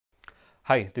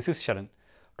Hi, this is Sharan.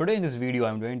 Today in this video, I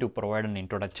am going to provide an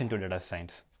introduction to data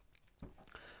science.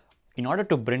 In order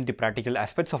to bring the practical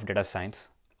aspects of data science,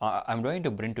 I am going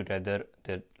to bring together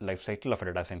the life cycle of a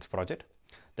data science project,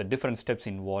 the different steps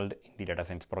involved in the data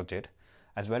science project,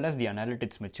 as well as the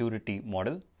analytics maturity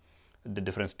model, the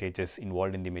different stages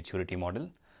involved in the maturity model,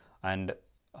 and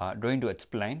going to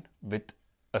explain with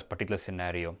a particular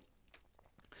scenario.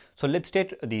 So let's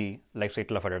take the life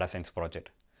cycle of a data science project.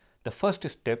 The first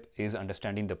step is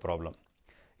understanding the problem.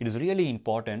 It is really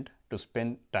important to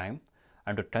spend time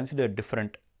and to consider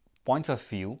different points of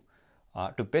view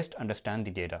to best understand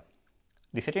the data.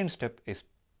 The second step is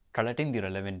collecting the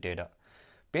relevant data.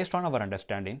 Based on our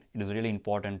understanding, it is really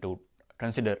important to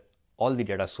consider all the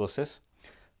data sources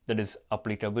that is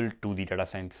applicable to the data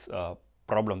science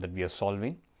problem that we are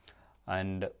solving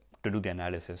and to do the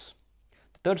analysis.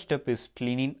 The third step is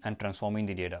cleaning and transforming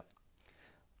the data.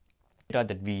 Data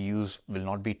that we use will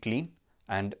not be clean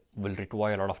and will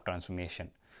require a lot of transformation.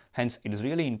 Hence, it is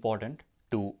really important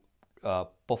to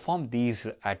perform these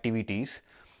activities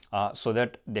so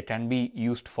that they can be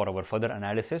used for our further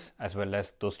analysis, as well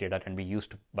as those data can be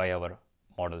used by our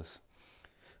models.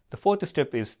 The fourth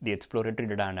step is the exploratory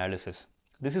data analysis.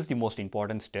 This is the most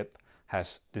important step,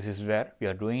 as this is where we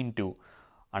are going to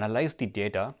analyze the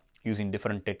data using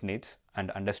different techniques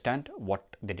and understand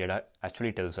what the data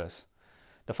actually tells us.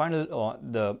 The final,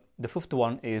 the fifth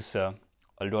one is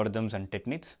algorithms and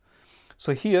techniques.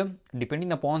 So here,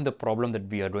 depending upon the problem that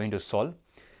we are going to solve,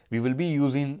 we will be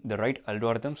using the right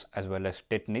algorithms as well as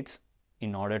techniques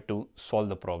in order to solve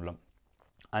the problem.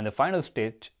 And the final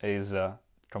stage is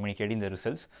communicating the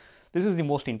results. This is the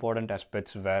most important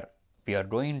aspects where we are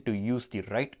going to use the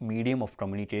right medium of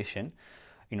communication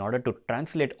in order to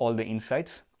translate all the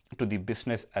insights to the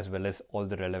business as well as all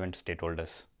the relevant stakeholders.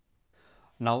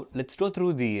 Now let's go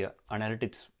through the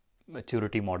analytics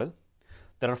maturity model.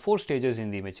 There are 4 stages in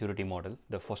the maturity model.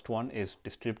 The first one is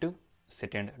descriptive,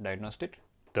 second diagnostic,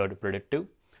 third predictive,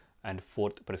 and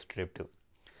fourth prescriptive.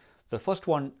 The first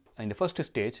one, in the first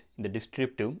stage, in the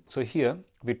descriptive, so here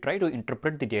we try to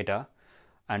interpret the data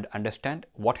and understand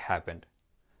what happened.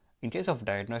 In case of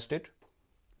diagnostic,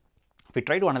 we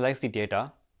try to analyze the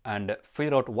data and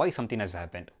figure out why something has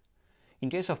happened. In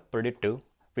case of predictive,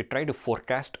 we try to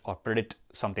forecast or predict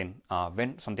something,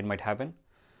 when something might happen.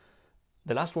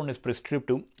 The last one is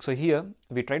prescriptive. So here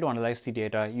we try to analyze the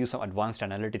data, use some advanced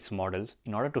analytics models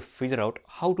in order to figure out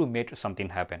how to make something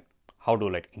happen, how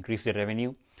to increase the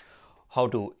revenue, how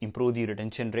to improve the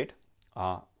retention rate,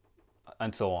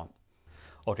 and so on.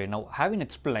 Okay, now having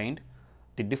explained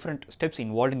the different steps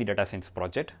involved in the data science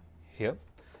project here,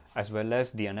 as well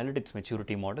as the analytics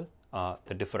maturity model,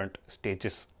 the different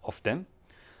stages of them.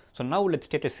 So now let's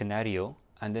take a scenario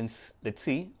and then let's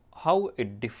see how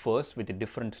it differs with the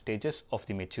different stages of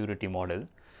the maturity model,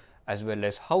 as well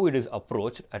as how it is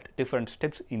approached at different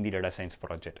steps in the data science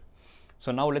project.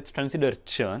 So now let's consider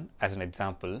churn as an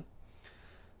example.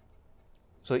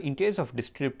 So in case of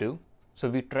descriptive, so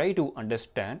we try to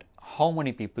understand how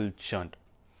many people churned.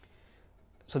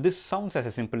 So this sounds as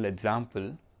a simple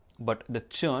example, but the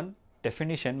churn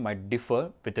definition might differ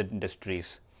with the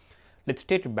industries. Let's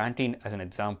take banking as an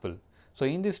example. So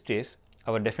in this case,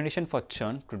 our definition for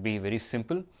churn could be very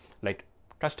simple, like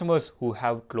customers who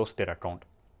have closed their account.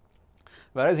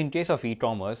 Whereas in case of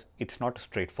e-commerce, it's not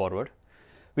straightforward.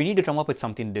 We need to come up with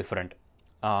something different.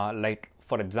 Like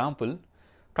for example,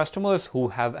 customers who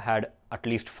have had at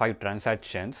least 5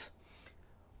 transactions,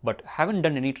 but haven't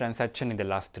done any transaction in the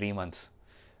last 3 months.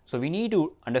 So we need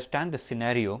to understand the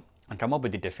scenario and come up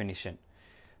with the definition.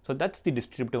 So that's the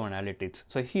descriptive analytics.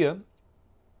 So here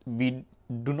we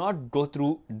do not go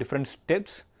through different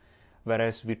steps,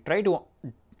 whereas we try to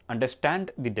understand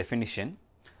the definition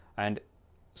and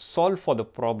solve for the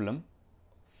problem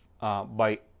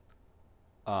by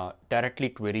directly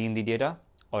querying the data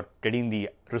or getting the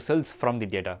results from the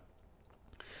data.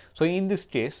 So in this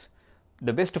case,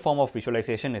 the best form of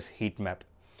visualization is heat map.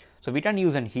 So we can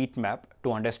use a heat map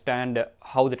to understand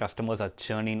how the customers are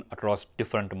churning across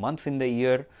different months in the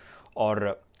year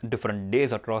or different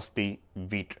days across the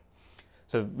week.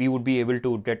 So we would be able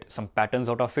to get some patterns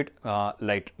out of it,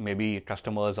 like maybe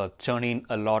customers are churning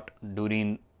a lot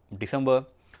during December,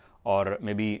 or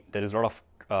maybe there is a lot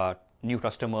of new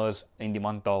customers in the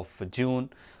month of June,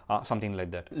 something like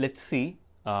that. Let's see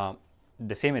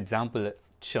the same example,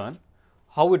 churn,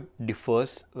 how it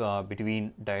differs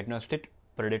between diagnostic,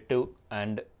 predictive,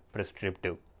 and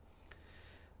prescriptive.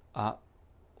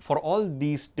 For all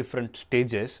these different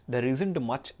stages, there isn't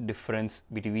much difference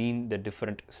between the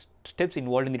different steps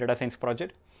involved in the data science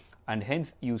project, and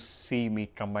hence you see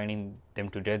me combining them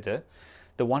together.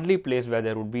 The only place where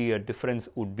there would be a difference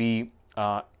would be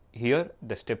here,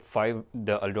 the step 5,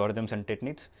 the algorithms and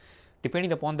techniques.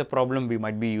 Depending upon the problem, we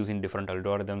might be using different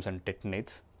algorithms and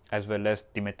techniques, as well as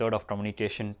the method of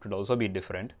communication could also be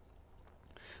different.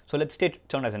 So let's take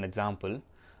churn as an example,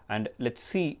 and let's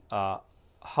see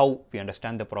how we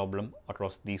understand the problem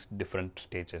across these different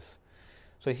stages.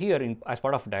 So here, as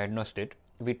part of diagnostic,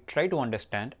 we try to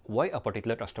understand why a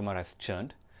particular customer has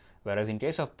churned, whereas in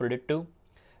case of predictive,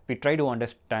 we try to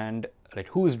understand like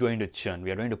who is going to churn.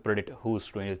 We are going to predict who is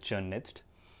going to churn next.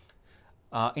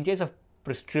 In case of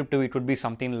prescriptive, it would be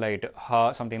something like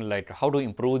how to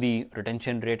improve the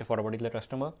retention rate for a particular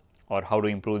customer, or how to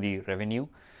improve the revenue,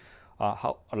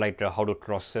 how to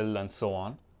cross-sell and so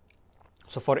on.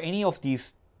 So for any of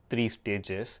these 3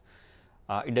 stages,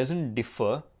 it doesn't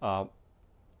differ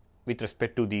with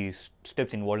respect to the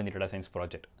steps involved in the data science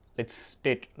project. Let's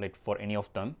state like for any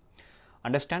of them,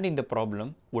 understanding the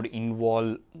problem would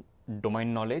involve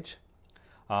domain knowledge.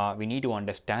 We need to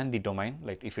understand the domain,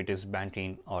 like if it is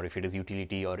banking or if it is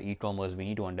utility or e-commerce, we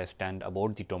need to understand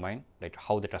about the domain, like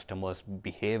how the customers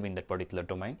behave in that particular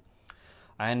domain.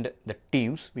 And the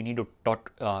teams, we need to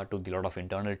talk to the lot of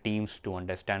internal teams to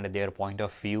understand their point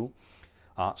of view.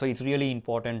 So it's really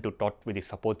important to talk with the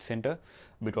support center,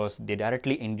 because they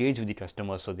directly engage with the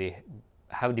customer, so they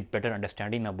have the better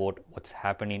understanding about what's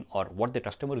happening or what the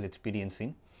customer is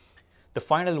experiencing. The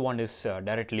final one is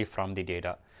directly from the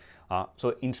data.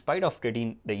 So in spite of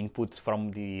getting the inputs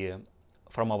from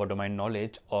our domain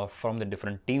knowledge or from the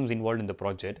different teams involved in the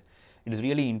project, it is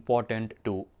really important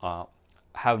to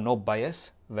have no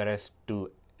bias, whereas to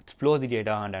explore the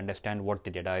data and understand what the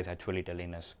data is actually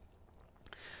telling us.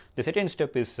 The second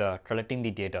step is collecting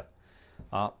the data.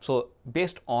 So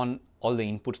based on all the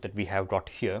inputs that we have got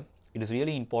here, it is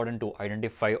really important to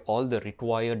identify all the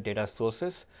required data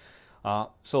sources. In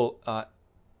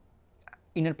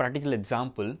a practical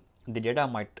example, the data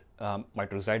might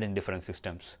reside in different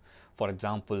systems. For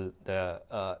example,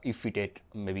 if we take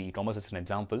maybe e-commerce as an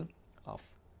example,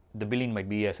 the billing might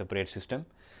be a separate system,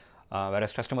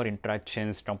 whereas customer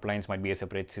interactions, compliance might be a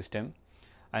separate system.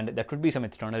 And there could be some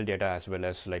external data as well,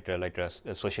 as like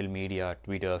social media,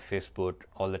 Twitter, Facebook,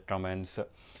 all the comments.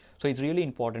 So it's really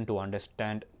important to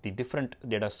understand the different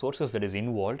data sources that is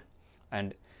involved,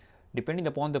 and depending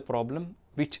upon the problem,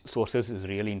 which sources is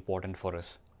really important for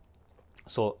us.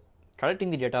 So collecting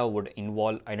the data would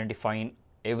involve identifying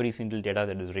every single data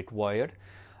that is required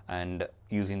and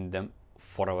using them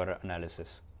for our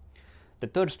analysis. The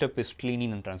third step is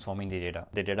cleaning and transforming the data.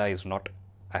 The data is not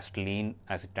as clean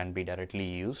as it can be directly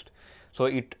used, so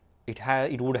it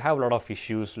would have a lot of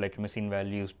issues like missing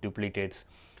values, duplicates.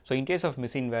 So in case of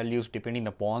missing values, depending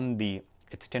upon the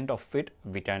extent of it,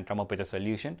 we can come up with a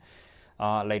solution.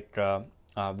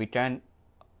 We can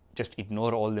just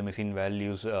ignore all the missing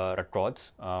values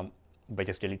records by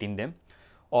just deleting them,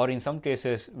 or in some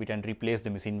cases we can replace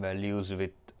the missing values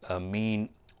with a mean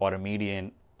or a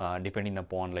median, depending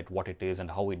upon like what it is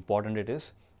and how important it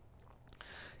is.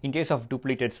 In case of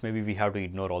duplicates, maybe we have to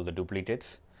ignore all the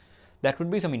duplicates. There could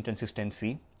be some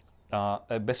inconsistency.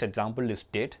 A best example is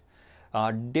date.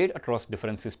 Date across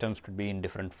different systems could be in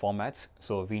different formats,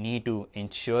 so we need to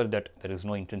ensure that there is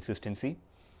no inconsistency.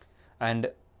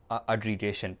 And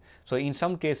aggregation. So in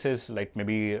some cases, like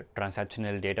maybe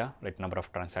transactional data, like number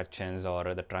of transactions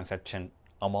or the transaction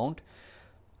amount,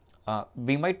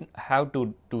 we might have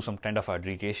to do some kind of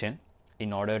aggregation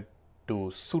in order to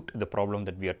suit the problem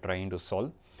that we are trying to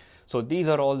solve. So these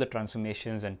are all the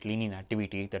transformations and cleaning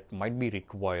activity that might be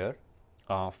required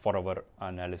for our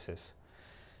analysis.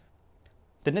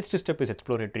 The next step is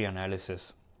exploratory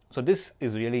analysis. So this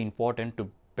is really important to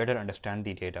better understand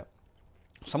the data.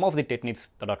 Some of the techniques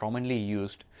that are commonly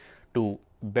used to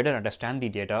better understand the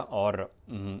data are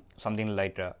something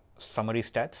like summary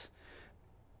stats.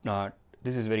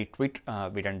 This is very quick.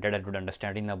 We can get a good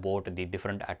understanding about the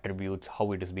different attributes,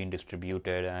 how it is being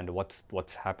distributed, and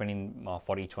what's happening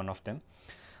for each one of them.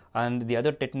 And the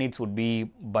other techniques would be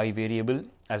bivariable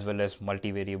as well as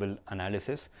multivariable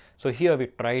analysis. So here we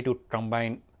try to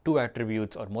combine 2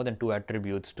 attributes or more than 2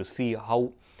 attributes to see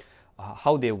how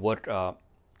they work,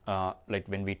 like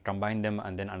when we combine them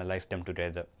and then analyze them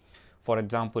together. For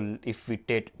example, if we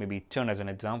take maybe churn as an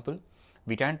example,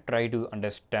 we can try to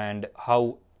understand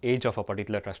how age of a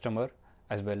particular customer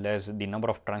as well as the number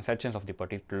of transactions of the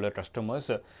particular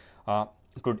customers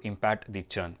could impact the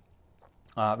churn.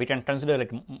 We can consider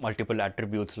like multiple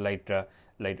attributes like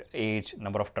age,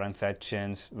 number of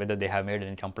transactions, whether they have made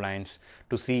any compliance,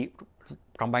 to see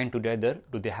combined together,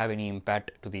 do they have any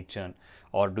impact to the churn,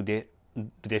 or do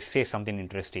they say something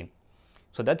interesting.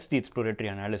 So that's the exploratory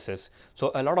analysis.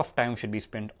 So a lot of time should be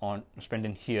spent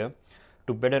in here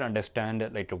to better understand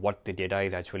like what the data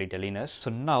is actually telling us. So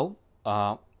now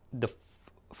the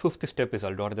fifth step is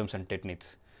algorithms and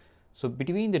techniques. So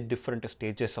between the different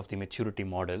stages of the maturity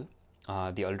model,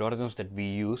 the algorithms that we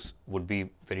use would be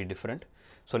very different.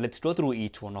 So let's go through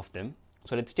each one of them.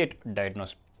 So let's take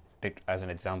diagnostic as an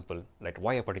example, like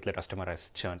why a particular customer has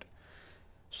churned.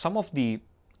 Some of the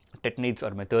techniques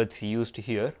or methods used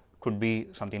here could be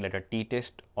something like a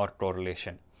t-test or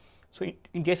correlation. So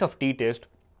in case of t-test,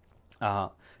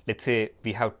 let's say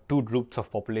we have two groups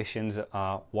of populations.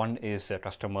 One is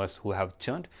customers who have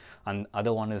churned and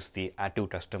other one is the active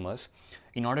customers.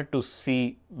 In order to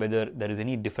see whether there is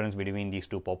any difference between these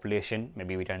two populations,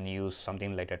 maybe we can use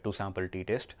something like a two-sample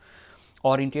t-test.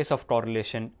 Or in case of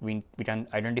correlation, we can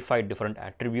identify different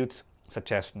attributes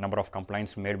such as number of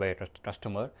complaints made by a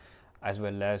customer as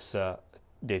well as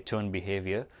their churn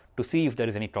behavior to see if there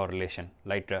is any correlation.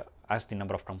 Like as the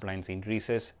number of complaints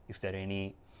increases, is there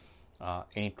any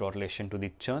correlation to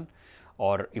the churn,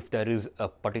 or if there is a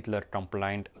particular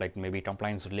complaint, like maybe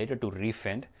complaints related to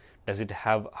refund, does it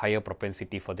have higher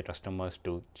propensity for the customers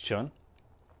to churn?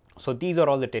 So these are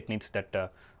all the techniques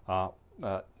that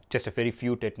just a very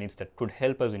few techniques that could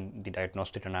help us in the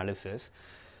diagnostic analysis.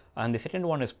 And the second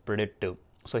one is predictive.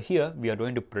 So here we are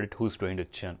going to predict who's going to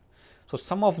churn. So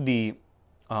some of the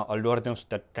algorithms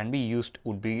that can be used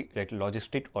would be like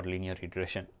logistic or linear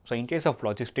regression. So in case of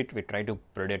logistic, we try to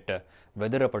predict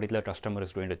whether a particular customer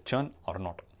is going to churn or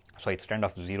not. So it's kind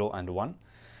of 0 and 1.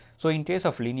 So in case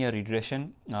of linear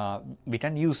regression, we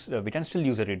can still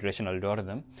use a regression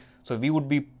algorithm. So we would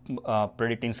be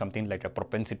predicting something like a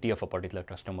propensity of a particular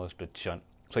customer to churn.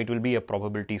 So it will be a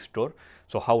probability store.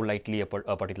 So how likely a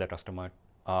particular customer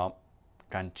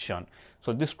can churn.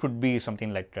 So this could be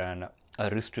something like a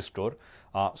risk store.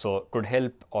 So could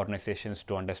help organizations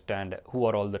to understand who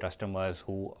are all the customers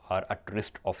who are at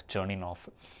risk of churning off.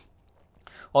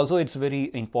 Also, it's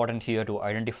very important here to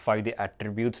identify the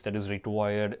attributes that is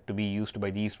required to be used by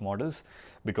these models,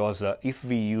 because if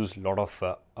we use a lot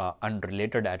of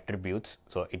unrelated attributes,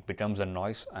 so it becomes a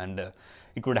noise and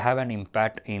it could have an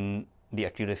impact in the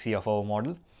accuracy of our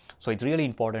model. So it's really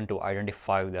important to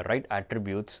identify the right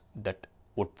attributes that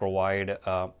would provide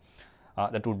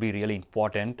that would be really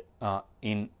important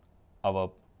in our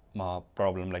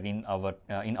problem, like in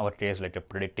our case, like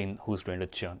predicting who's going to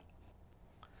churn.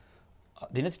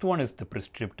 The next one is the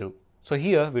prescriptive. So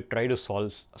here we try to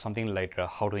solve something like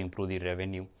how to improve the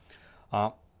revenue.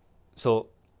 So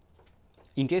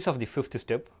in case of the fifth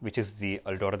step, which is the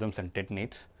algorithms and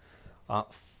techniques,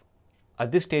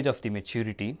 at this stage of the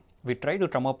maturity, we try to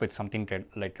come up with something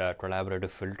like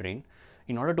collaborative filtering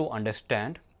in order to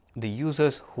understand the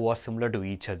users who are similar to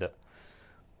each other,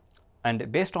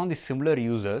 and based on the similar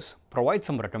users, provide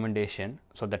some recommendation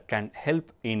so that can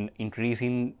help in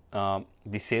increasing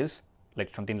the sales,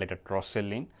 like something like a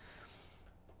cross-selling.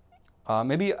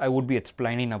 Maybe I would be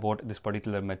explaining about this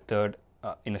particular method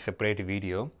in a separate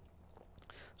video.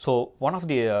 So one of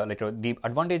the the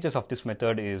advantages of this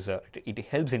method is it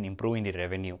helps in improving the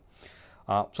revenue.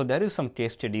 So there is some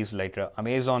case studies like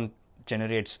Amazon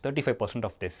generates 35%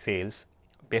 of their sales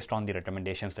based on the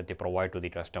recommendations that they provide to the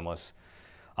customers.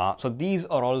 So these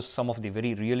are all some of the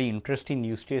really interesting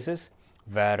use cases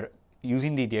where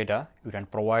using the data you can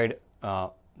provide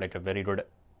like a very good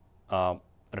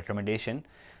recommendation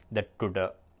that could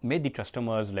make the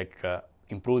customers like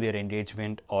improve their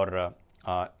engagement or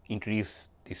increase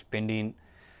the spending.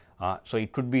 So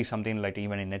it could be something like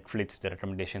even in Netflix, the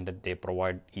recommendation that they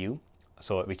provide you,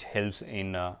 so which helps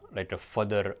in like a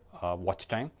further watch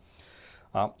time.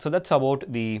 So that's about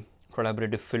the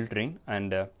collaborative filtering,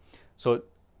 and so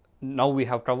now we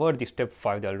have covered the step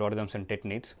 5, the algorithms and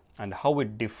techniques, and how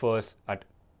it differs at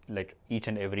like each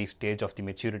and every stage of the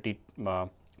maturity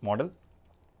model.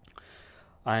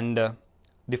 And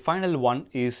the final one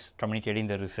is communicating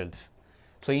the results.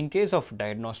 So in case of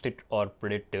diagnostic or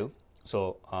predictive,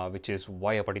 so which is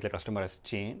why a particular customer has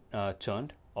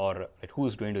churned or like who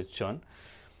is going to churn.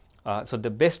 So the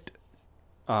best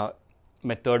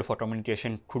method for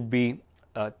communication could be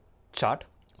a chart.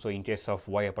 So in case of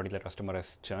why a particular customer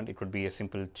has churned, it could be a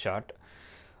simple chart.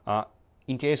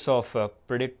 In case of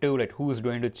predictive, like who is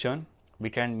going to churn, we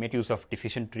can make use of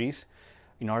decision trees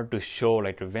in order to show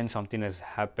like when something has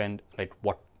happened, like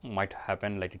what might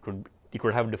happen. Like it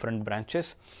could have different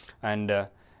branches, and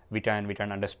we can better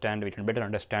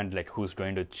understand like who's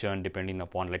going to churn depending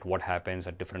upon like what happens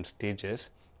at different stages.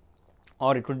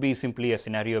 Or it could be simply a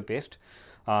scenario based.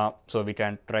 So we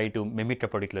can try to mimic a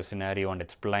particular scenario and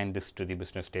explain this to the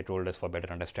business stakeholders for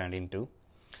better understanding too.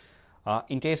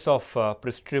 In case of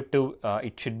prescriptive,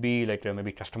 it should be like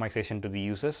maybe customization to the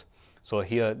users. So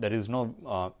here there is no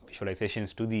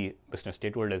visualizations to the business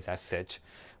stakeholders as such,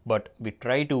 but we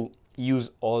try to use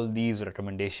all these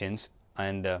recommendations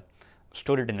and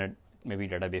store it in a maybe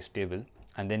database table,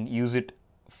 and then use it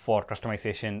for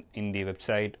customization in the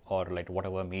website or like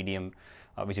whatever medium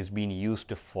which is being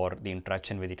used for the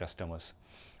interaction with the customers.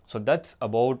 So that's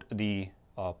about the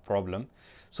problem.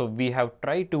 So we have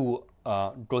tried to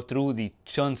go through the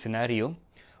churn scenario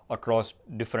across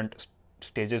different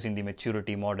stages in the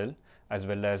maturity model, as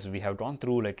well as we have gone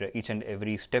through like each and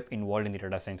every step involved in the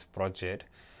data science project.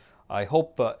 I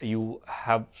hope you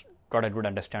have got a good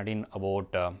understanding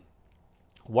about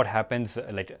what happens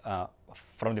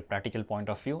from the practical point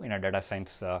of view in a data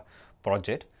science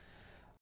project.